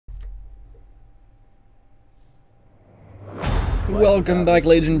Welcome back,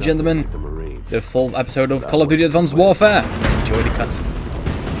 ladies and gentlemen. The full episode of Call of Duty Advanced Warfare. Enjoy the cutscene.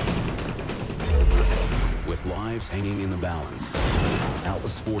 With lives hanging in the balance,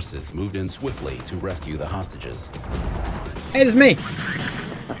 Atlas forces moved in swiftly to rescue the hostages. Hey, it's me.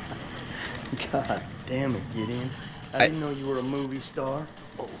 God damn it, Gideon. I didn't know you were a movie star.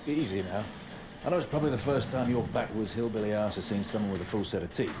 Oh, easy now. I know it's probably the first time your backwoods hillbilly ass has seen someone with a full set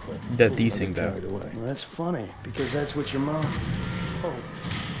of teeth, but... They're decent, though. Well, that's funny, because that's what your mom... Oh.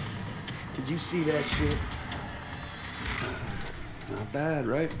 Did you see that shit? Not bad,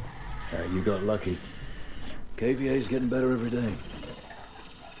 right? You got lucky. KVA's getting better every day.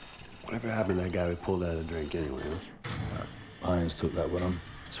 Whatever happened to that guy we pulled out of the drink anyway, huh? Irons took that one on.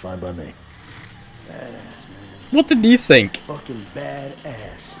 It's fine by me. Badass, man. What did he think? Fucking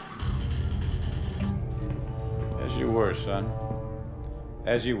badass. As you were, son.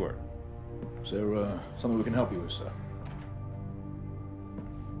 As you were. Is there something we can help you with, sir?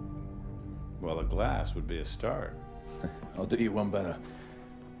 Well, a glass would be a start. I'll do you one better.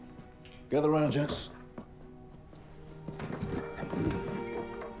 Gather around, gents.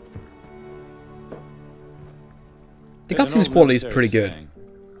 The cutscene's quality is pretty good.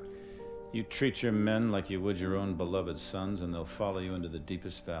 You treat your men like you would your own beloved sons, and they'll follow you into the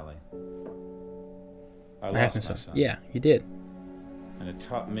deepest valley. I lost my son. Yeah, you did. And it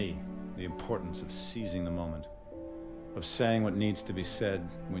taught me the importance of seizing the moment, of saying what needs to be said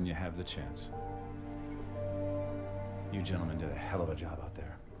when you have the chance. You gentlemen did a hell of a job out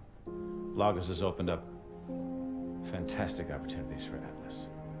there. Lagos has opened up fantastic opportunities for Atlas.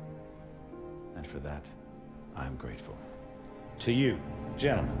 And for that, I'm grateful. To you,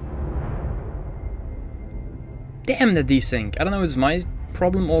 gentlemen. Damn the desync. I don't know if it's my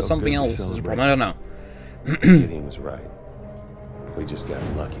problem or something else is a problem. I don't know. Gideon was right. We just got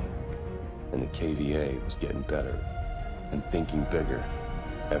lucky. And the KVA was getting better and thinking bigger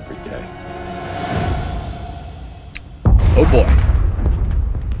every day. Oh boy.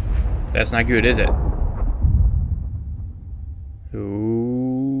 That's not good, is it?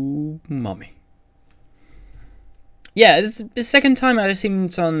 Ooh, mommy. Yeah, it's the second time I've seen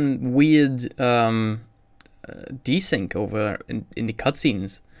some weird desync over in the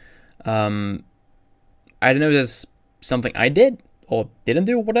cutscenes. I don't know if there's something I did or didn't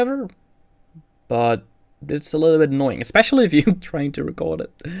do or whatever, but it's a little bit annoying, especially if you're trying to record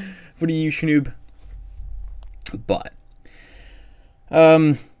it for the YouTube. But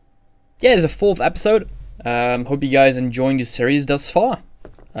yeah, it's a fourth episode. Hope you guys enjoying the series thus far.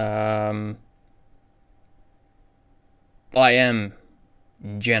 I am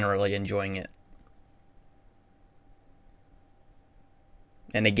generally enjoying it.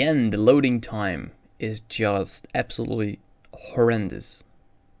 And again, the loading time is just absolutely horrendous,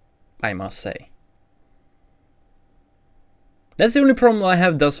 I must say. That's the only problem I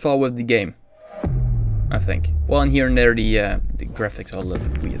have thus far with the game, I think. Well, and here and there the graphics are a little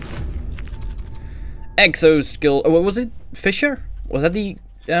bit weird. Exo skill. Oh, what was it? Fisher? Was that the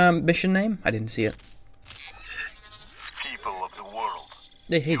mission name? I didn't see it. People of the world,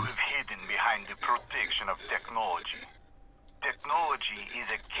 They hate you have hidden behind the protection of technology. Technology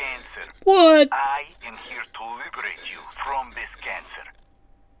is a cancer. What? I am here to liberate you from this cancer.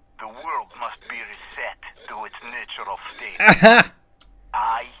 The world must be reset to its natural state. Aha!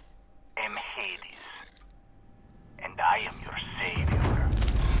 I am Hades, and I am your savior.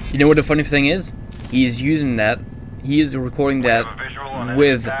 You know what the funny thing is? He's using that. He is recording that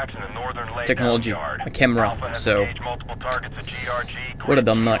with technology, a camera. So what a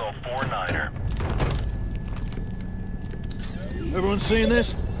dumb nut. Everyone seeing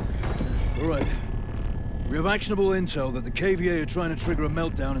this? All right. We have actionable intel that the KVA are trying to trigger a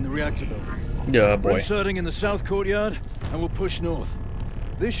meltdown in the reactor building. Yeah, We're boy. inserting in the south courtyard, and we'll push north.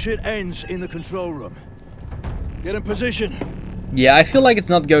 This shit ends in the control room. Get in position. Yeah, I feel like it's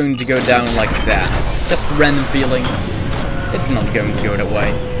not going to go down like that. Just a random feeling. It's not going to go that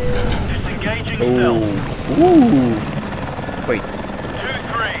way. Disengaging Ooh. Ooh. Wait.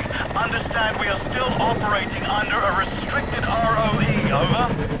 2-3. Understand we are still operating under a restricted ROE. Over.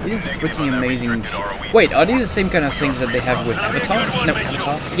 These are freaking amazing shit. Wait, are these the same kind of things that they have with Avatar? No,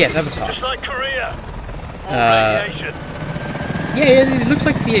 Avatar? Yes, Avatar. Just like Korea. Yeah, these look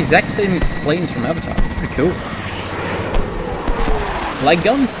like the exact same planes from Avatar. It's pretty cool. Flag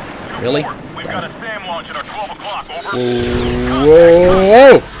guns? Really? We've got a SAM launch at our 12 o'clock. Over.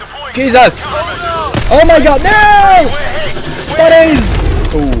 Whoa! Jesus! Oh my god, no! Buddies!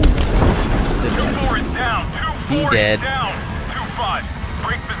 Ooh. He dead. 2-5.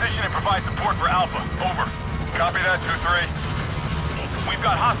 Break position and provide support for Alpha. Over. Copy that, 2-3. We've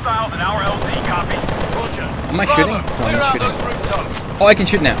got hostiles in our LZ. Copy. Roger. Am I shooting? No, I'm not shooting. Those rooftops. Oh, I can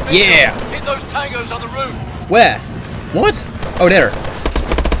shoot now. Yeah! Hit those tangos on the roof. Where? What? Oh, there.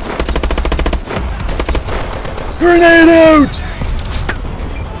 Grenade out!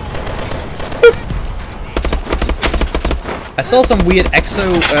 I saw some weird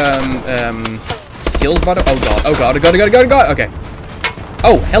exo skills, but oh god, oh god, oh god, oh god, oh god, oh god. Okay.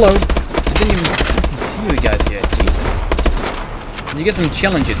 Oh, hello. I didn't even fucking see you guys here. Jesus. You get some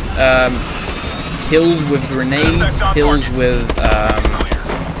challenges. Kills with grenades, kills with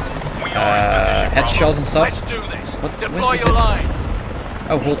headshots and stuff. Let's do this. What? Deploy Where's the your zip? lines.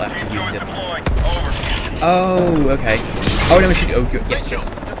 Oh, hold I have to use zip. Oh, okay. Oh, no, we should. Oh, good. Yes, yes.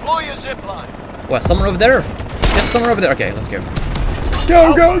 Deploy your zip line. Well, someone over there. Yes, someone over there. Okay, let's go.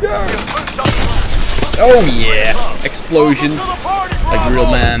 Go, go, go! Oh yeah! Explosions, like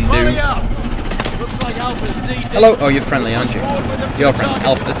real man do. Hello. Oh, you're friendly, aren't you? You're friendly.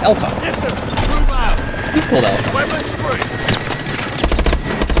 Alpha. That's Alpha. He's called Alpha.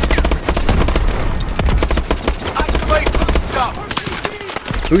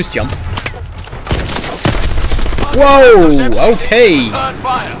 Boost jump. Whoa! Okay.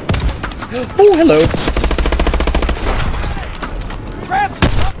 Oh, hello.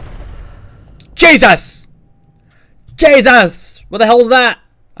 Jesus! Jesus! What the hell is that?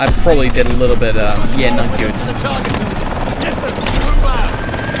 I probably did a little bit, yeah, not good.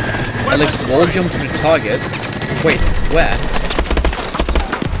 Alex wall jump to the target. Wait, where?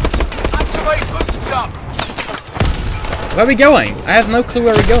 Where are we going? I have no clue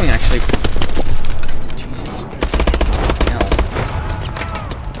where we're going, actually. Jesus. Hell.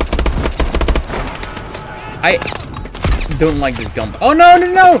 I don't like this gun. Oh, no, no,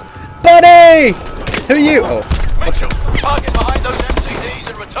 no! Buddy! Who are you? Oh. Mitchell, target behind those MCDs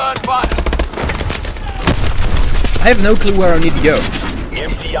and return fire. I have no clue where I need to go.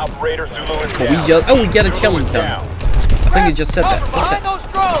 MT operator Zulu is But we just we get a challenge done. I think it just said that. What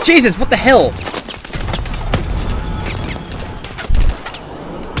the? Jesus, what the hell?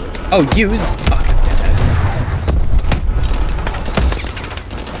 Oh, use. Oh, God damn it.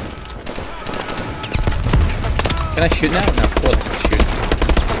 Can I shoot now? No, well, I can shoot.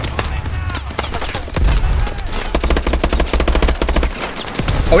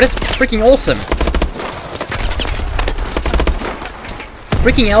 Oh, that's freaking awesome.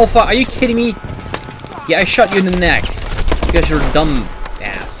 Freaking Alpha, are you kidding me? Yeah, I shot you in the neck. You guys are dumb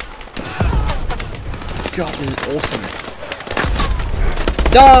ass. God, this is awesome.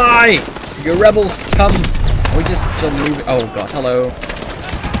 Die! Your rebels come. We just move. Oh god, hello.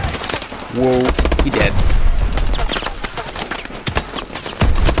 Whoa, he dead.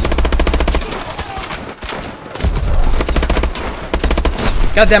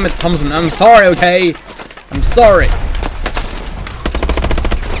 God damn it, Thompson. I'm sorry, okay? I'm sorry.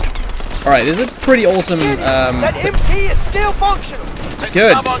 Alright, this is a pretty awesome. That MT is still functional.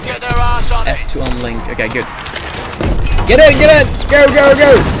 Good. F2 on link. Okay, good. Get in, get in! Go, go,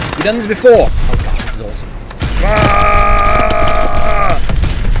 go! We've done this before. Oh god, this is awesome. Ah!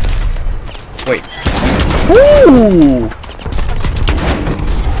 Wait. Woo!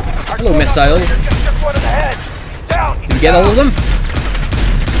 Hello, missiles. Did we get all of them?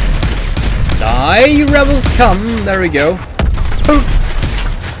 Die, you rebels, come! There we go. Poof!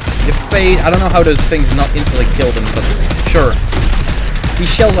 You fade. I don't know how those things not instantly kill them, but sure.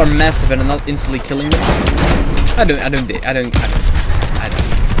 These shells are massive and are not instantly killing them. I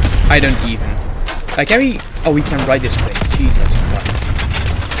don't even. Can we? Oh, we can ride this thing. Jesus Christ!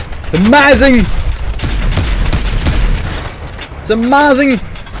 It's amazing! It's amazing!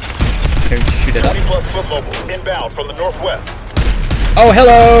 Can we shoot it up? 20+ foot mobile inbound from the northwest. Oh,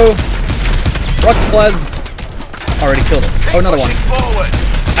 hello! Rock Splaz. Already killed him. Oh, another one.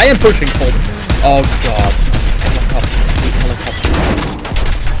 I am pushing forward. Oh god. Helicopters. I hate helicopters.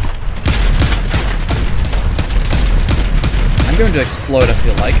 I'm going to explode, I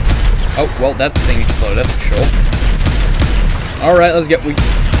feel like. Oh, well, that thing exploded, that's for sure. Alright, let's get... You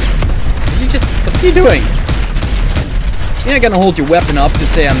just... What are you doing? You're not gonna hold your weapon up to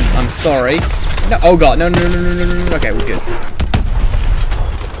say I'm sorry. No, oh god, no. Okay, we're good.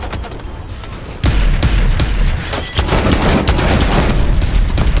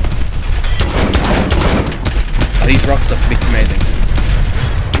 Oh, these rocks are pretty amazing.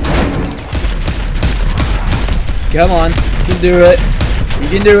 Come on, you can do it. You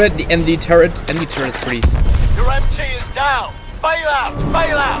can do it. The MD turret is pretty. Your MT is down. Bail out.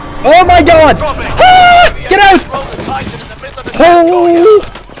 Bail out. Oh my god! Ah! Get out! Oh!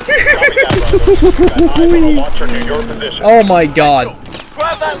 Oh my god!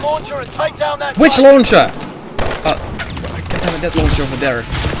 Grab that launcher and take down that. Which launcher? God damn it, that launcher over there.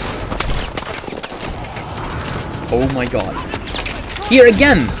 Oh my god. Here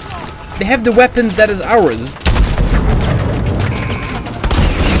again! They have the weapons that is ours.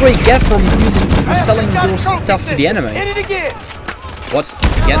 That's what you get from selling your stuff to the enemy. What?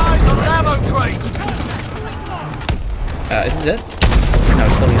 Again? Is this it? No,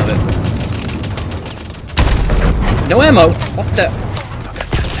 it's totally not it. No ammo! What the?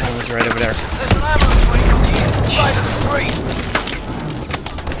 That was right over there.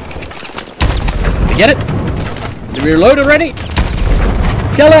 Did we get it? Did we reload already?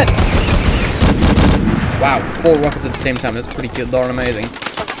 Kill it! Wow, 4 rockets at the same time. That's pretty darn amazing.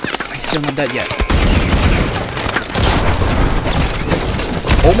 I'm still not dead yet.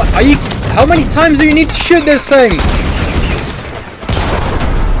 Oh my! Are you? How many times do you need to shoot this thing?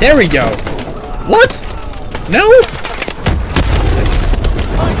 There we go. What? No?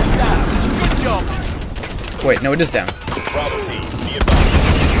 Wait, no, it is down.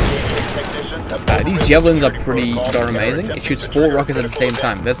 These javelins are pretty darn amazing. It shoots 4 rockets at the same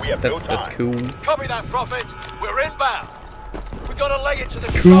time. That's cool. Copy that, Prophet. We're inbound. We got to leg it to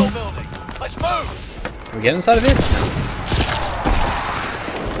the control building. Let's move. Can we get inside of this? No.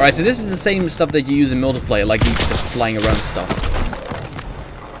 Alright, so this is the same stuff that you use in multiplayer, like the flying around stuff.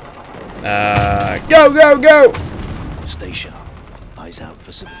 Go, go, go! Stay sharp. Eyes out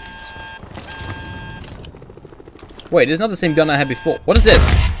for civilians. Wait, it's not the same gun I had before. What is this?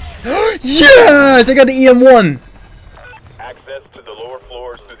 Yes! I got the EM1! Access to the lower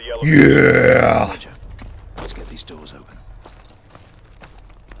floors through the elevator. Yeah! Roger. Let's get these doors open.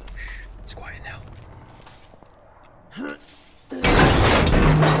 Shh, it's quiet now.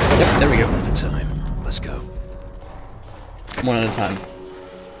 Yep, there we go. One at a time. Let's go. One at a time.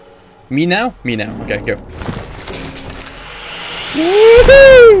 Me now? Me now. Okay, go.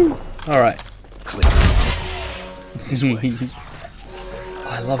 Woohoo! Alright.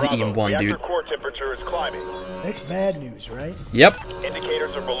 I love the EM1, dude. Reactor core temperature is climbing. That's bad news, right? Yep.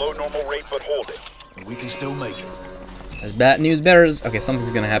 Indicators are below normal rate, but holding. We can still make it. As bad news bears. Okay,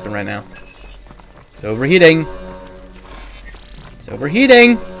 something's gonna happen right now. It's overheating. It's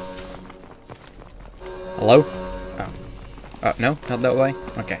overheating. Hello? Oh. Oh, no? Not that way?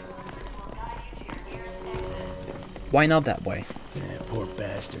 Okay. Why not that way? Yeah, poor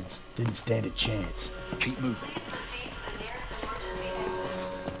bastards. Didn't stand a chance. Keep moving.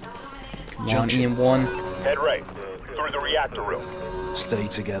 Come on, EM1. Head right, through the reactor room. Stay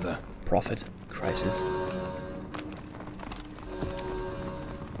together. Prophet. Crisis.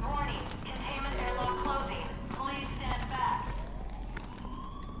 Warning. Containment airlock closing. Please stand back.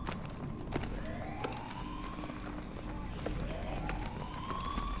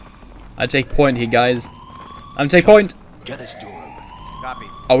 I take point here, guys. I'm take point. Get this door open. Copy.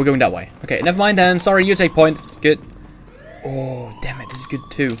 Oh, we're going that way. Okay, never mind then. Sorry, you take point. It's good. Oh, damn it. This is good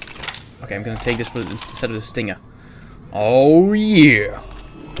too. Okay, I'm gonna take this for instead of the Stinger. Oh, yeah.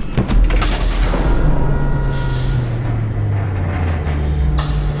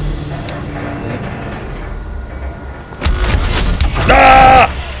 Ah!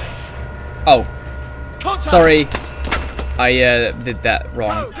 Oh. Sorry. I did that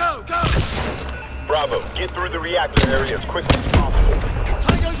wrong. Go, go, go! Bravo, get through the reactor area as quickly as possible.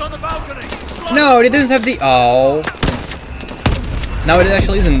 Tango's on the balcony. Slow. No, it doesn't have the... Oh. No, it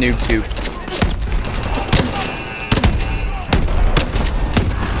actually is a noob tube.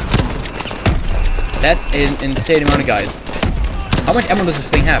 That's an insane amount of guys. How much ammo does this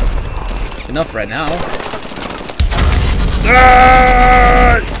thing have? Enough right now.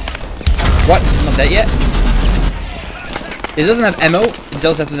 What? Not that yet? It doesn't have ammo. It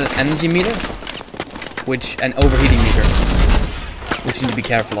does have an energy meter. And overheating meter. Which you need to be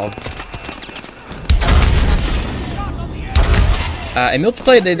careful of. In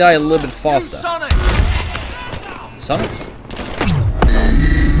multiplayer they die a little bit faster. Sonic! Sonics?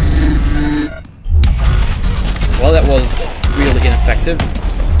 Well, that was really ineffective.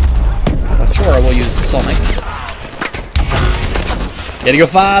 But sure, I will use Sonic. Gotta go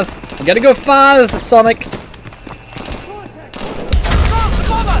fast! Gotta go fast, Sonic!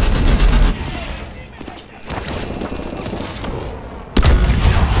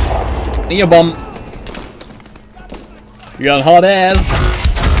 Need a bomb. You got hot ass.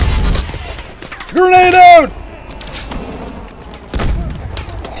 Grenade out!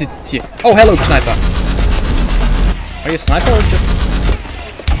 Oh, hello, sniper. Are you a sniper or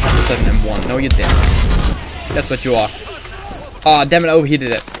just an M1? No, you didn't. That's what you are. Ah, oh, damn it, I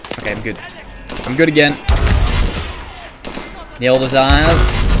overheated it. Okay, I'm good. I'm good again. Nailed his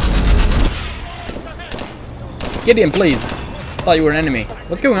ass. Get in, please. Thought you were an enemy.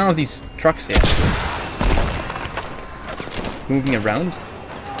 What's going on with these trucks here? It's moving around?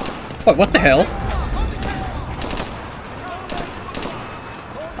 What the hell?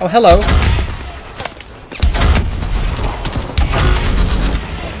 Oh, hello.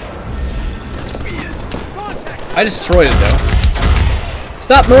 That's weird. I destroyed it though.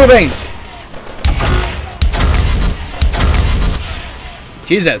 Stop moving!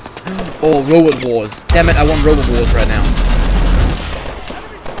 Jesus. Oh, Robot Wars. Damn it, I want Robot Wars right now.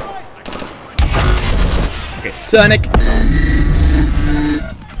 Okay, Sonic.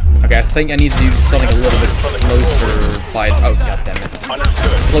 Okay, I think I need to do Sonic a little bit closer by... Oh, god damn it.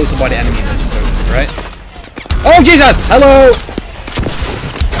 Closer by the enemies, I suppose, right? Oh, Jesus! Hello!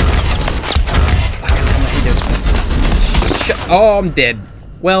 I hate those ones. Oh, I'm dead.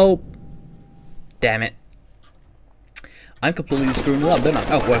 Well, damn it. I'm completely screwing it up, didn't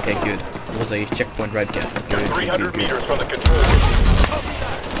I? Oh, okay, good. There was a checkpoint right here. Good, 300 meters from the control room.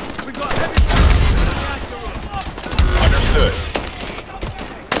 Understood.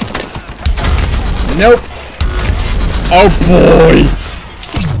 Nope. Oh boy.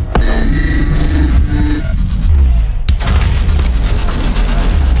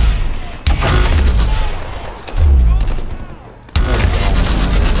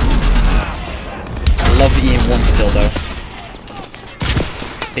 I love the EM1 still though.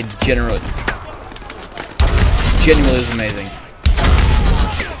 It genuinely is amazing.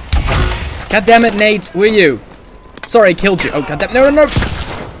 God damn it, Nate, where are you? Sorry, I killed you. Oh god damn, no, no, no!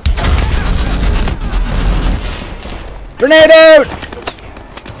 Grenade out!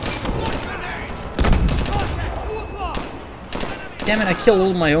 Damn it, I killed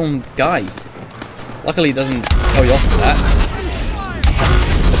all my own guys. Luckily it doesn't tell you off for that.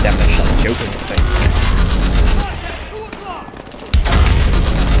 But damn it, I shot the Joker in the face.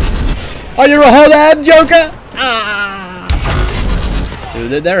 Are you a hot Joker? Ah! Who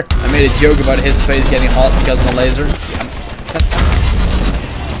did there? I made a joke about his face getting hot because of the laser. Yeah,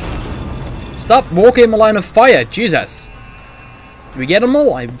 stop walking in my line of fire, Jesus! Did we get them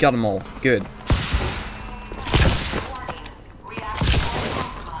all? I've got them all. Good.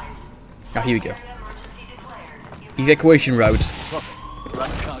 Oh, here we go. Evacuation route.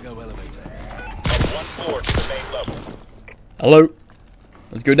 Hello.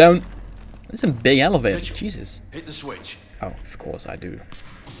 Let's go down. That's a big elevator. Mitchell, Jesus. hit the switch. Oh, of course I do.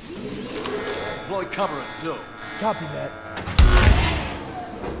 Deploy cover at 2. Copy that.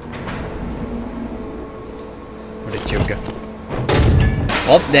 What a joker.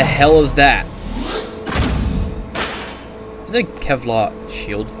 What the hell is that? Is that a Kevlar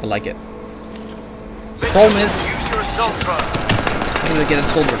shield? I like it. The problem is... How do I get an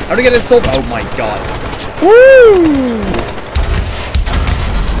assault rifle? How do I get an assault? Oh my god. Woo!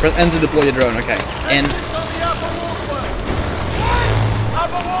 Press enter deploy your drone. Okay. And...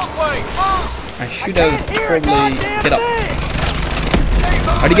 I should have probably... Get up.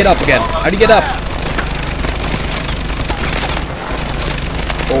 How do you get up again? How do you get up?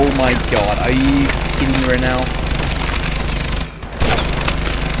 Oh my god, are you kidding me right now?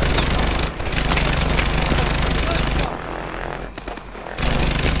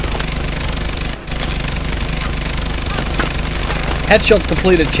 Headshot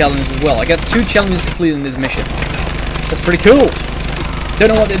completed challenge as well. I got 2 challenges completed in this mission. That's pretty cool. Don't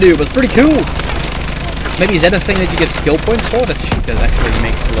know what they do, but it's pretty cool. Maybe is that a thing that you get skill points for? That actually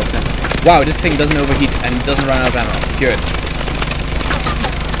makes a lot of sense. Wow, this thing doesn't overheat and doesn't run out of ammo. Good.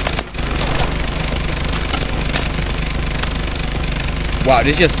 Wow,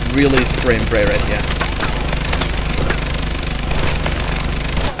 this just really spray and pray right here.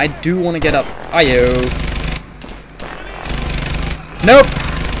 I do want to get up. Ayo. Nope.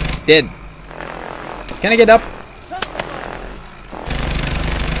 Dead. Can I get up?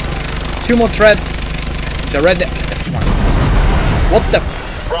 2 more threats. Which I read that. What the?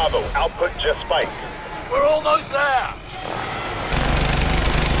 Bravo, output just spiked. We're almost there.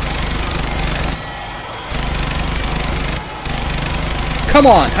 Come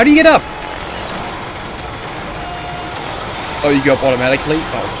on, how do you get up? Oh, you go up automatically?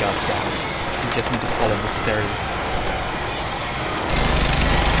 Oh god damn it. You just need to follow the stairs.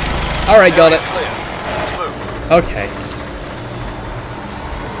 Alright, got it. Okay.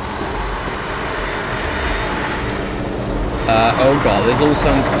 Oh god, this all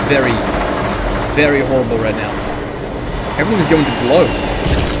sounds very, very horrible right now. Everything's going to blow.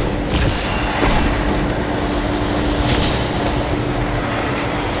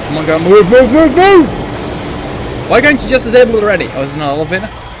 Come on, go, move, move, move, move! Why can't you just disable it already? Oh, is it not an elevator?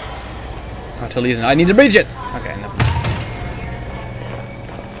 Oh, totally isn't. I need to reach it! Okay, no.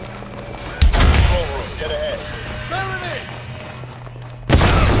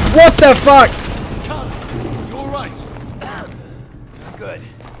 What the fuck? You're right. What?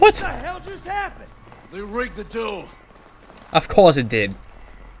 What the hell just happened? They rigged the door. Of course it did.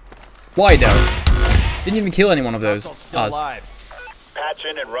 Why though? Didn't even kill any one of those. Us. Patch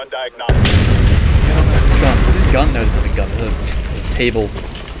in and run diagnostics. What's this gun? Is this gun? No, it's not a gun. It's a table.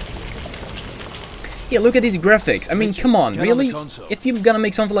 Yeah, look at these graphics. I mean, come on, really? If you're gonna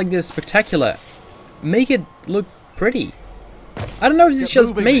make something like this spectacular, make it look pretty. I don't know if it's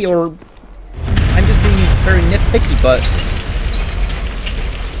just me or I'm just being very nitpicky, but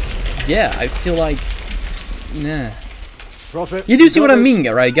yeah, I feel like nah. You do see what I mean,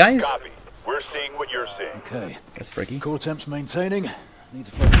 right, guys? Copy. We're seeing what you're seeing. Okay. That's freaky. Core temps maintaining. Need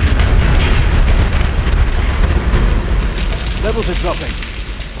to focus. Levels are dropping.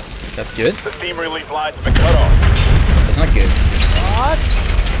 That's good. The steam release lines have been cut off. That's not good. Boss!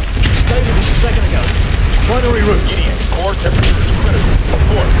 Stated this a second ago. Primary route. Gideon, core temperature is critical.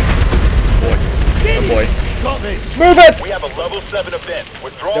 Report. Boy. Oh boy. Got this. Move it! We have a level 7 event.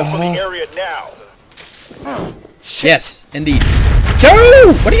 Withdraw from the area now. Yes, indeed.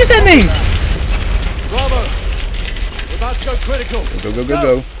 Go! What are you standing? Bravo! We're about to go critical. Go, go, go,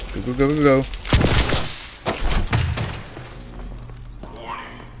 go. Go, go, go, go, go.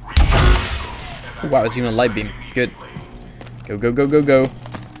 Wow, it's even a light beam. Good. Go, go, go, go, go.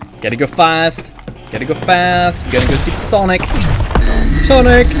 Gotta go fast. Gotta go fast. We gotta go see Sonic.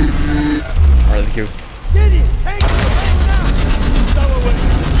 Sonic! Alright, let's go.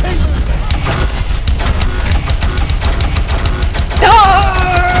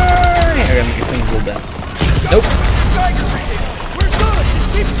 Die! Okay, make your things a little bit. Nope.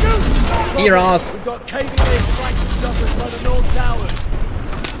 Here, ass. We've got KVA extraction jumpers by the North Towers.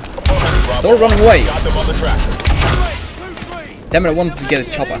 They're running away. Got them on the track. Damn it, I wanted to get a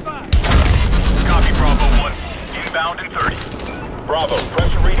chopper. Copy, Bravo 1. Inbound in 30. Bravo,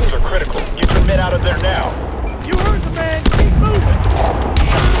 pressure readings are critical. Get your men out of there now. You heard the man. Keep moving.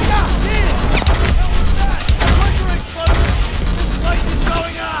 God damn! Pressure explosion. This place is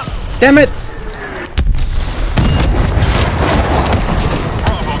going up. Damn it!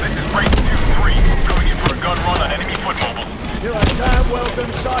 Bravo, this is break 2-3. Going in for a gun run on enemy foot mobiles. You're a damn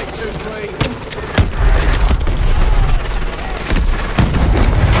welcome sight, 2-3.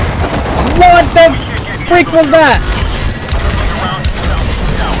 What the freak was that?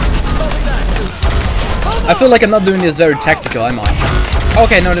 I feel like I'm not doing this very tactical, am I?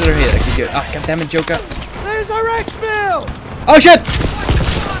 Okay, no, they're here. Okay, good. Ah, goddammit, Joker. There's our exfil! Oh shit!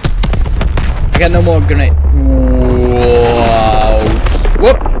 I got no more grenade. Wow.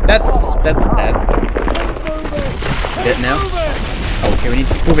 Whoop! That's dead. Dead now. Oh, okay, we need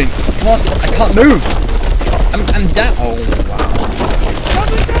to move in. Come on, I can't move. I'm down. Oh wow.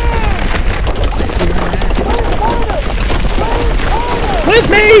 Where's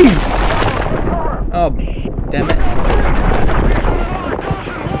me? Oh, damn it.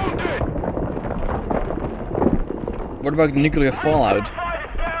 What about nuclear fallout?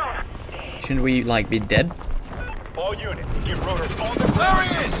 Shouldn't we, like, be dead? All units, get rotors on the There he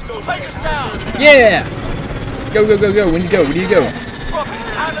is! Take us down! Yeah! Go, go, go, go. We need to go. We need to go.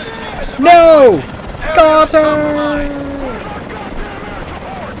 Atlas team is No! Got her!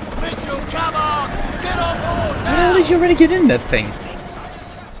 Mitchell, come on! Get on board How the hell did you already get in that thing?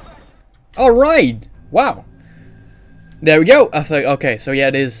 Alright! Wow. There we go. I thought, okay, so yeah,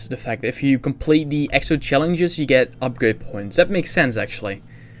 it is the fact that if you complete the extra challenges, you get upgrade points. That makes sense, actually.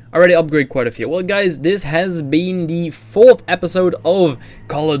 I already upgrade quite a few. Well, guys, this has been the 4th episode of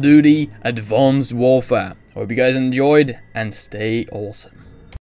Call of Duty Advanced Warfare. Hope you guys enjoyed, and stay awesome.